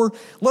 "Therefore,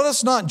 let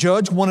us not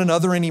judge one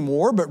another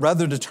anymore, but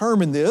rather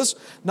determine this,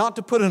 not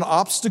to put an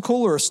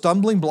obstacle or a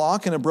stumbling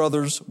block in a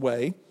brother's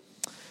way.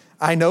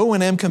 I know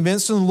and am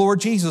convinced in the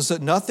Lord Jesus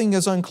that nothing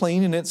is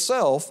unclean in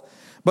itself,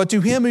 but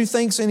to him who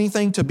thinks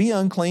anything to be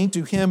unclean,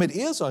 to him it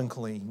is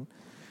unclean.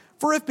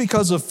 For if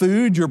because of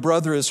food your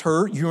brother is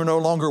hurt, you are no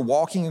longer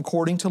walking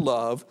according to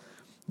love,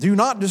 do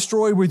not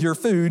destroy with your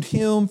food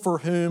him for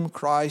whom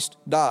Christ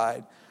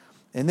died."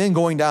 And then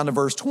going down to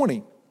verse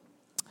 20,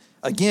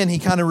 again, he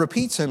kind of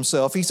repeats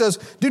himself. He says,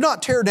 "Do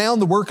not tear down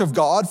the work of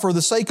God for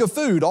the sake of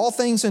food. All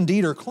things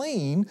indeed are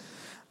clean,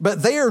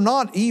 but they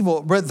are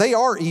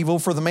evil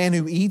for the man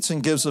who eats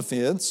and gives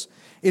offense.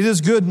 It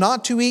is good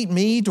not to eat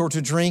meat or to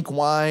drink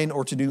wine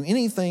or to do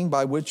anything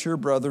by which your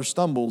brother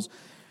stumbles."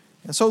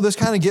 And so this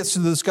kind of gets to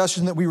the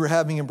discussion that we were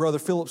having in Brother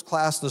Philip's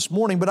class this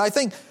morning. But I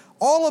think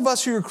all of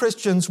us who are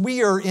Christians,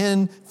 we are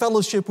in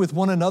fellowship with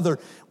one another.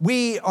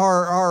 We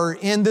are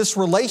in this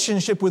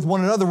relationship with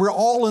one another. We're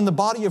all in the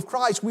body of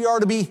Christ. We are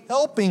to be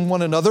helping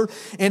one another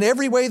in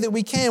every way that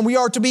we can. We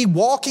are to be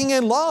walking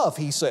in love,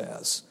 he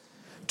says,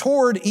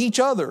 toward each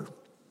other.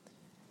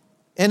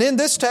 And in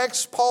this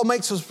text, Paul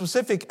makes a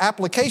specific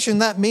application.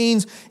 That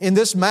means in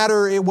this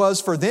matter, it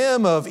was for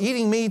them of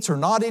eating meats or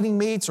not eating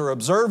meats or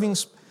observing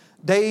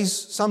days,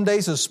 some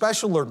days as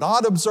special or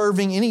not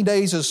observing any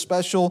days as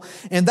special.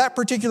 In that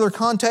particular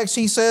context,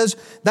 he says,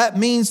 that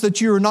means that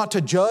you are not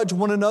to judge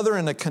one another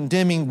in a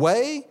condemning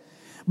way,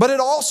 but it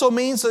also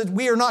means that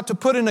we are not to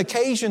put an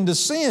occasion to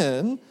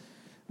sin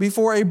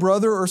before a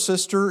brother or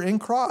sister in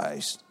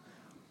Christ.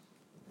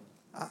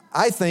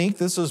 I think,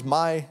 this is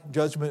my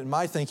judgment and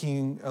my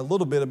thinking a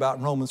little bit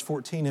about Romans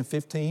 14 and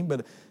 15,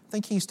 but I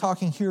think he's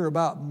talking here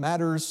about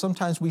matters,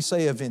 sometimes we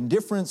say of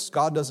indifference,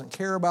 God doesn't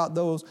care about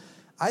those.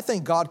 I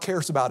think God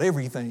cares about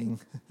everything.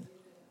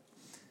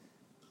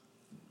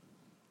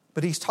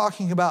 But he's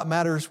talking about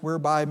matters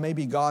whereby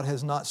maybe God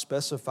has not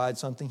specified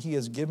something. He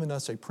has given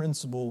us a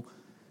principle.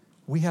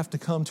 We have to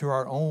come to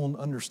our own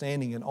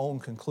understanding and own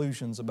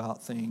conclusions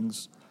about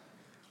things.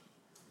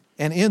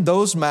 And in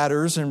those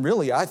matters, and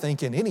really I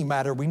think in any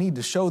matter, we need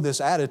to show this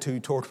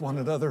attitude toward one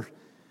another,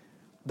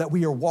 that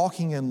we are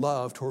walking in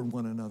love toward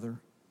one another.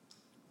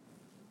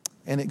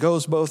 And it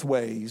goes both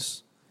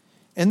ways.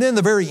 And then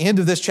the very end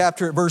of this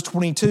chapter at verse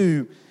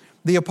 22,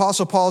 the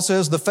Apostle Paul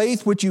says, the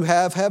faith which you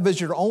have as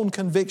your own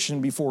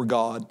conviction before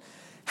God.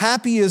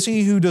 Happy is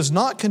he who does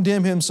not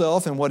condemn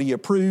himself in what he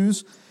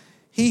approves.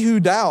 He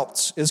who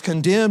doubts is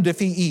condemned if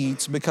he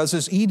eats, because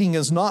his eating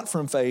is not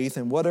from faith,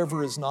 and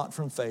whatever is not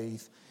from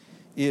faith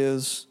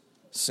is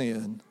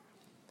sin.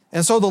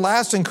 And so the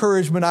last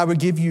encouragement I would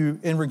give you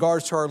in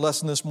regards to our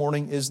lesson this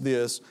morning is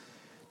this: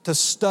 to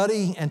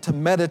study and to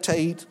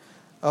meditate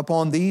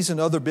upon these and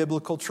other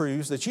biblical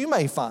truths that you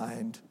may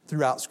find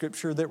throughout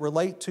Scripture that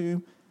relate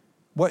to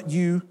what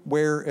you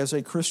wear as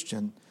a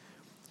Christian.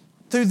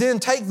 To then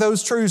take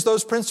those truths,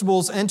 those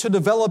principles, and to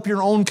develop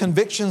your own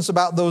convictions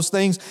about those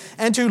things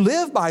and to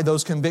live by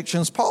those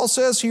convictions. Paul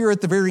says here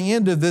at the very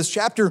end of this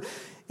chapter,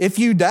 if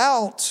you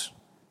doubt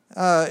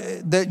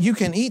that you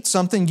can eat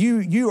something,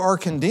 you are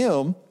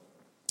condemned,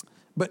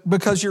 but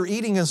because your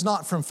eating is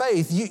not from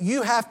faith.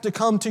 You have to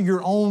come to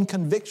your own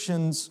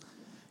convictions.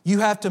 You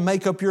have to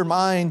make up your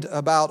mind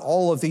about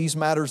all of these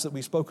matters that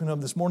we've spoken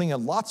of this morning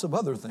and lots of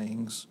other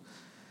things.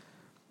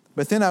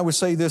 But then I would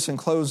say this in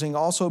closing,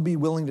 also be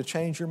willing to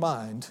change your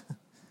mind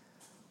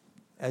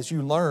as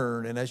you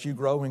learn and as you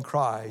grow in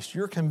Christ.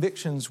 Your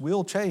convictions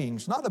will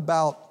change, not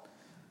about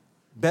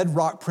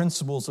bedrock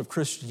principles of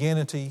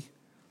Christianity,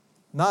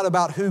 not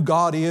about who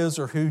God is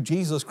or who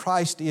Jesus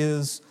Christ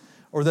is,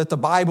 or that the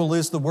Bible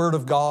is the Word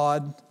of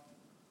God.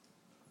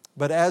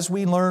 But as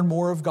we learn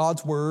more of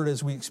God's Word,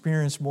 as we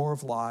experience more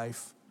of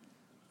life,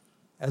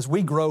 as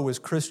we grow as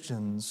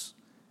Christians,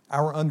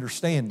 our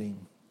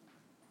understanding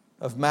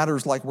of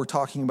matters like we're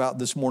talking about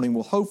this morning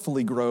will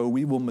hopefully grow.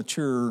 We will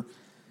mature,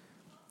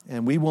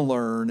 and we will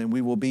learn, and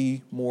we will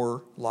be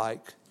more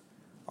like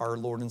our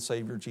Lord and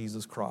Savior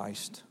Jesus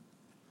Christ.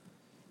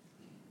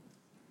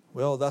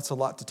 Well, that's a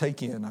lot to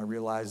take in, I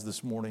realize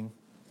this morning.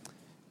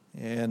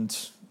 And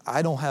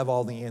I don't have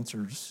all the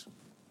answers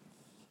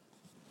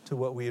to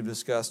what we have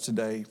discussed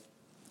today.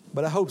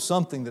 But I hope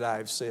something that I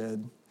have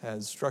said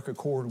has struck a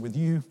chord with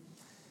you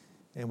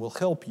and will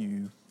help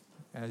you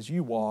as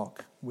you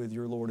walk with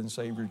your Lord and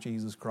Savior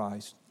Jesus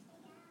Christ.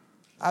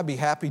 I'd be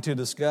happy to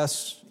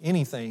discuss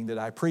anything that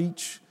I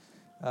preach,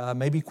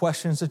 maybe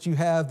questions that you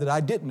have that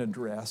I didn't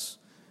address.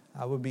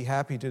 I would be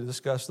happy to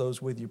discuss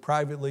those with you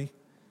privately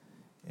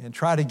and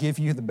try to give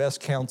you the best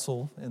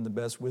counsel and the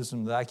best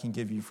wisdom that I can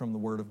give you from the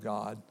Word of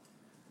God.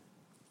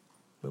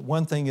 But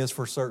one thing is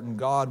for certain,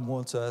 God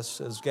wants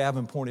us, as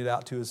Gavin pointed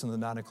out to us in the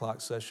 9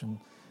 o'clock session,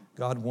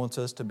 God wants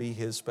us to be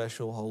His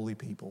special holy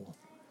people.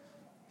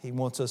 He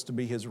wants us to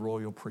be His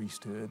royal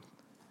priesthood,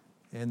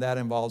 and that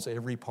involves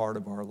every part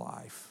of our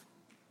life.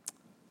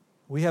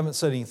 We haven't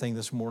said anything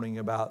this morning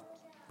about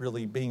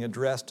really being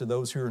addressed to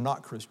those who are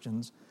not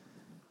Christians,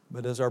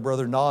 but as our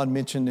brother Nan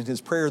mentioned in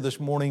his prayer this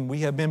morning, we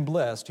have been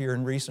blessed here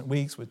in recent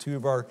weeks with two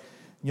of our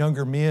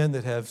younger men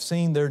that have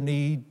seen their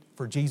need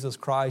for Jesus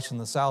Christ and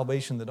the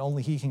salvation that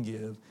only He can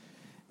give.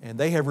 And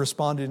they have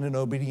responded in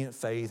obedient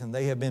faith, and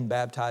they have been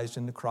baptized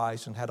into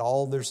Christ and had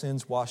all their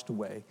sins washed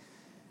away.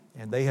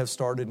 And they have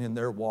started in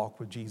their walk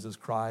with Jesus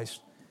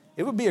Christ.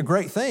 It would be a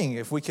great thing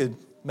if we could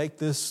make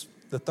this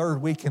the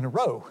third week in a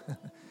row.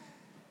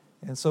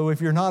 And so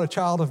if you're not a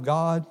child of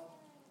God,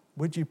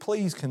 would you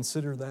please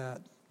consider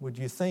that? Would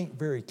you think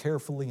very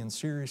carefully and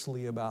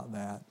seriously about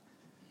that?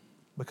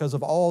 Because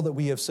of all that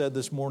we have said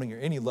this morning, or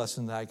any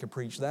lesson that I could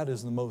preach, that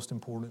is the most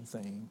important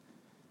thing.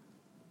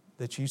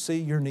 That you see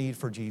your need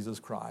for Jesus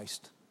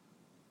Christ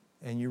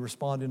and you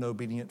respond in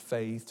obedient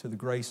faith to the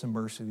grace and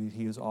mercy that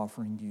He is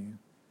offering you.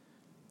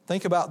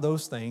 Think about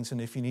those things,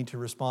 and if you need to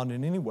respond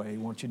in any way,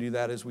 won't you do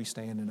that as we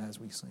stand and as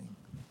we sing?